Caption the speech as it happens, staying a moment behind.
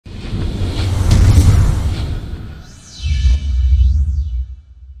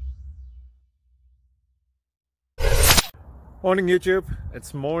Morning YouTube,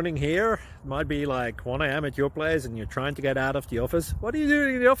 it's morning here. It might be like 1 a.m. at your place and you're trying to get out of the office. What are you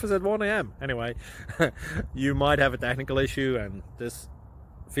doing in the office at 1 a.m? Anyway, you might have a technical issue and this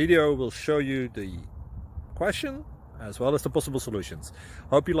video will show you the question as well as the possible solutions.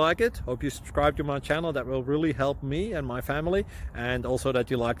 Hope you like it, hope you subscribe to my channel. That will really help me and my family, and also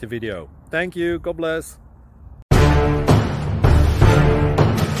that you like the video. Thank you, God bless.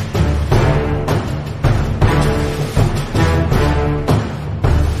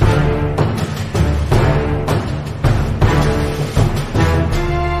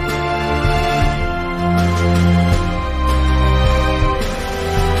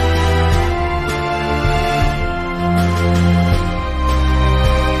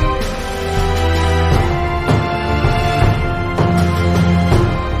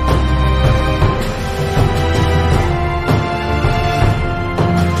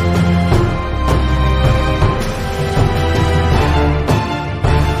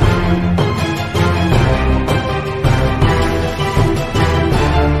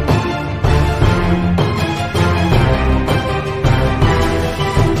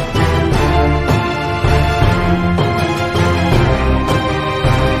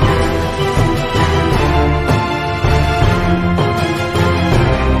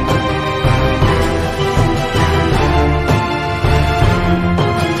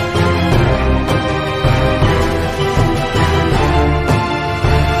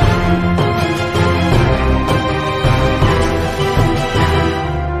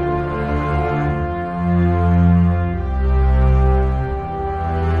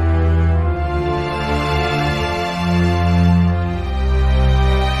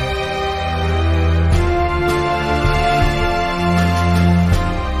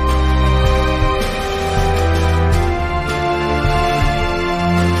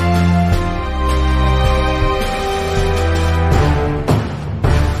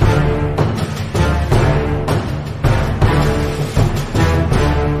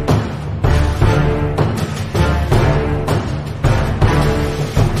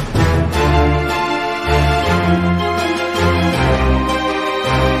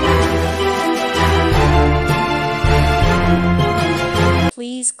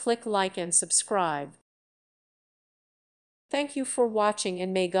 Please click like and subscribe. Thank you for watching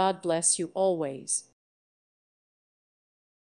and may God bless you always.